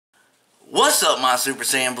What's up, my Super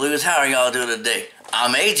Saiyan Blues? How are y'all doing today?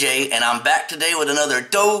 I'm AJ, and I'm back today with another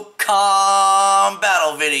Dokkan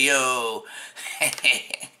battle video.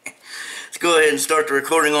 Let's go ahead and start the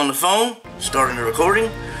recording on the phone. Starting the recording.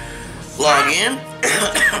 Log in.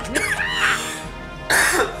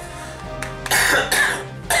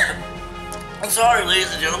 I'm sorry,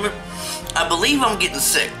 ladies and gentlemen. I believe I'm getting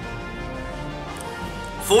sick.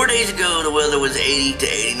 4 days ago, the weather was 80 to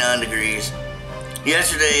 89 degrees.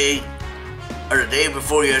 Yesterday, or the day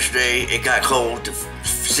before yesterday, it got cold to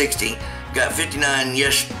 60. Got 59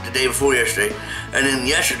 the day before yesterday. And then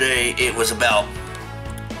yesterday, it was about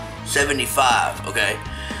 75, okay?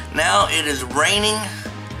 Now it is raining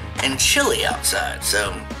and chilly outside,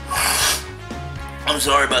 so I'm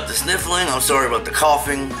sorry about the sniffling. I'm sorry about the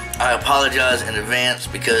coughing. I apologize in advance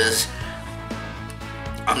because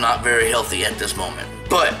I'm not very healthy at this moment.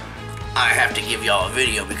 But I have to give y'all a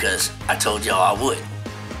video because I told y'all I would.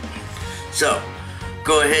 So,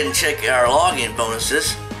 go ahead and check our login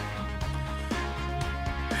bonuses.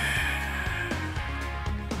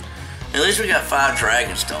 At least we got 5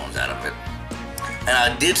 Dragon Stones out of it. And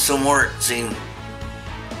I did some work. See,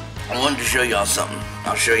 I wanted to show y'all something.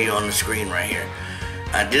 I'll show you on the screen right here.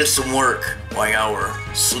 I did some work while y'all were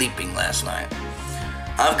sleeping last night.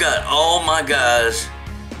 I've got all my guys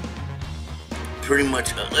pretty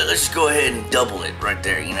much, let's just go ahead and double it right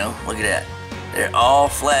there, you know? Look at that. They're all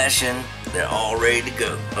flashing. They're all ready to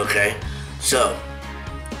go, okay? So,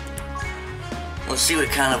 let's see what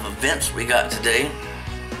kind of events we got today.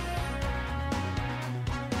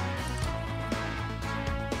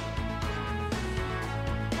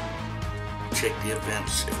 Check the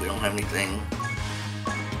events if we don't have anything.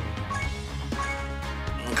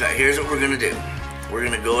 Okay, here's what we're gonna do. We're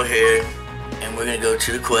gonna go ahead and we're gonna go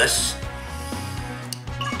to the quests.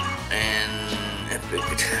 And epic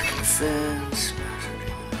attack and defense.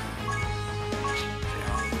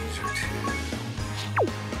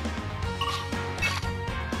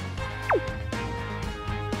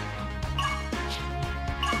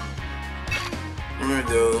 We're gonna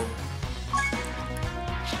go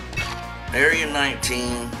Area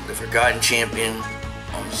 19, the Forgotten Champion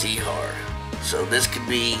on Z hard. So this could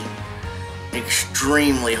be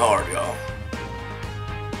extremely hard, y'all.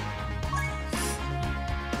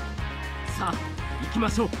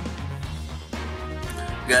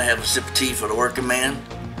 Gotta have a sip of tea for the working man.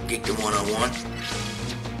 Geekdom 101.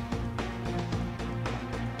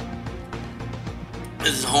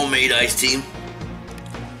 This is homemade iced tea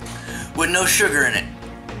with no sugar in it.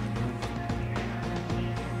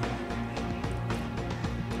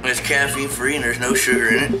 It's caffeine free and there's no sugar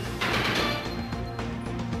in it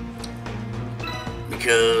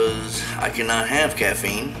because I cannot have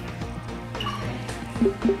caffeine.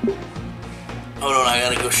 Hold on, I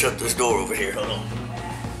gotta go shut this door over here. Hold on.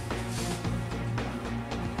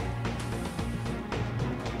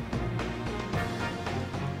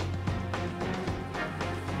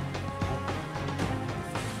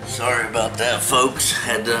 Sorry about that, folks.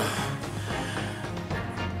 Had to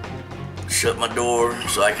shut my door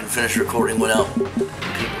so I can finish recording without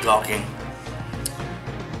people talking.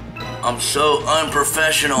 I'm so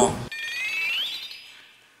unprofessional.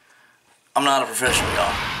 I'm not a professional,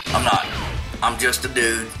 y'all. I'm not. I'm just a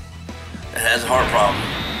dude that has a heart problem,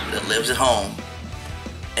 that lives at home,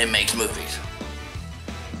 and makes movies.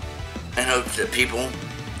 And hopes that people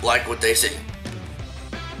like what they see.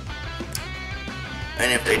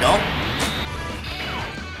 And if they don't,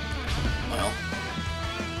 well,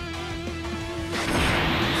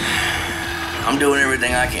 I'm doing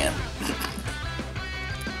everything I can.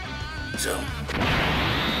 So,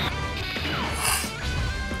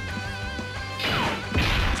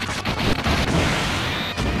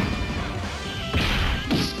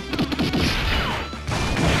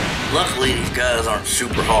 luckily these guys aren't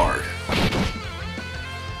super hard.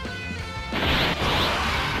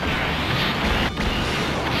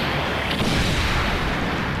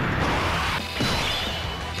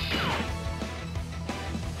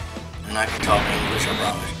 And I can talk English, I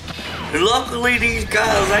promise. And luckily these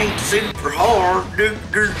guys ain't super hard.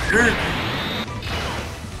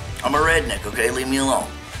 I'm a redneck, okay? Leave me alone.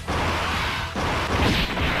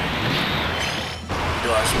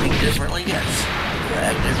 Do I speak differently? Yes. Do I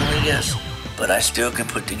act differently? Yes. But I still can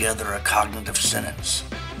put together a cognitive sentence.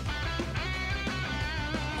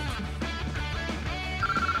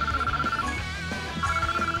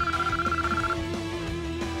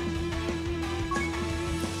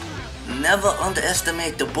 Never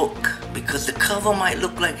underestimate the book, because the cover might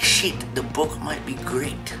look like shit, the book might be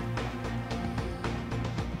great.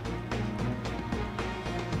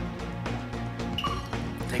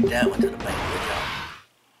 Take that one to the bank, good job.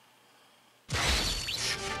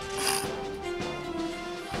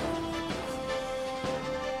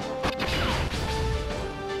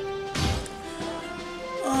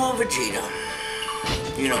 Vegeta.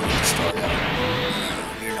 You don't need to start out.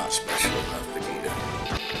 No, you're not special enough, Vegeta.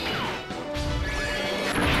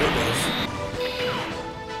 Who does?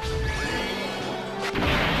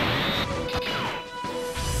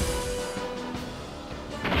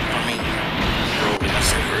 I mean, Broly, I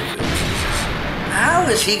said Hercule, Jesus. How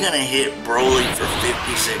is he gonna hit Broly for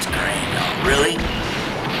 56 grand, y'all? Really?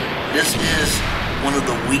 This is one of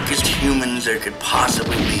the weakest humans there could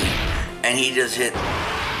possibly be. And he just hit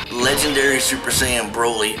legendary Super Saiyan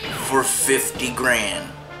Broly for 50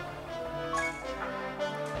 grand.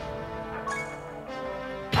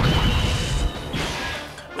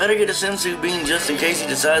 Better get a Sensu Bean just in case he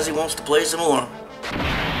decides he wants to play some more.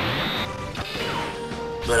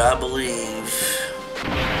 But I believe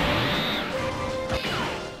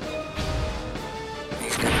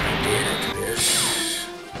he's gonna be dead after this.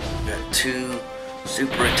 Got 2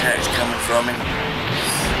 super attacks coming from him.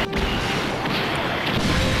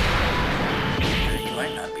 He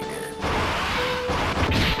might not be dead.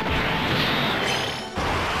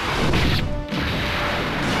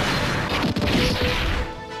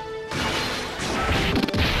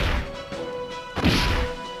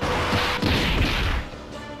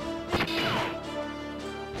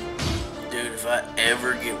 Dude, if I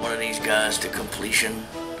ever get one of these guys to completion,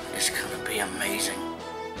 it's gonna be amazing.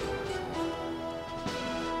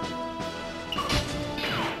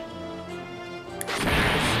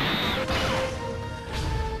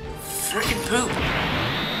 Freaking poop.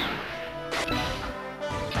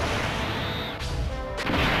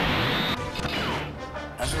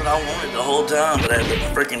 That's what I wanted the whole time, but I had to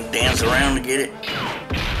freaking dance around to get it.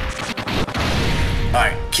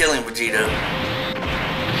 Alright, kill him, Vegeta.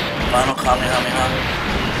 Final Kamehameha.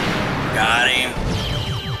 Got him.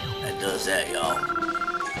 That does that, y'all.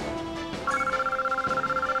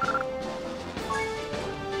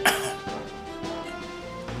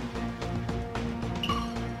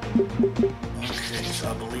 Okay, so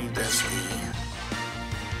I believe that's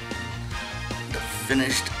the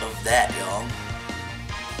finished of that, y'all.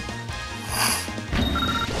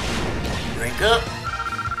 Drink up.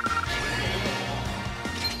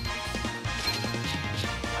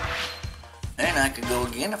 And I could go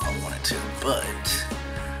again if I wanted to, but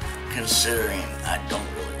considering I don't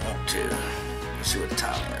really want to, let's see what the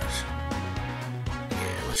time is.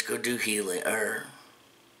 Yeah, let's go do healing.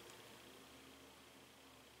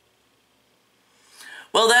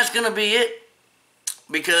 Well, that's gonna be it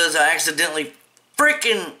because I accidentally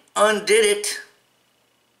freaking undid it.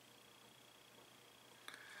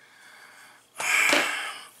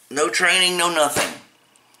 No training, no nothing.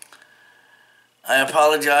 I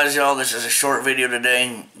apologize, y'all. This is a short video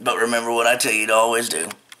today, but remember what I tell you to always do.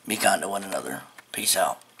 Be kind to one another. Peace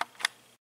out.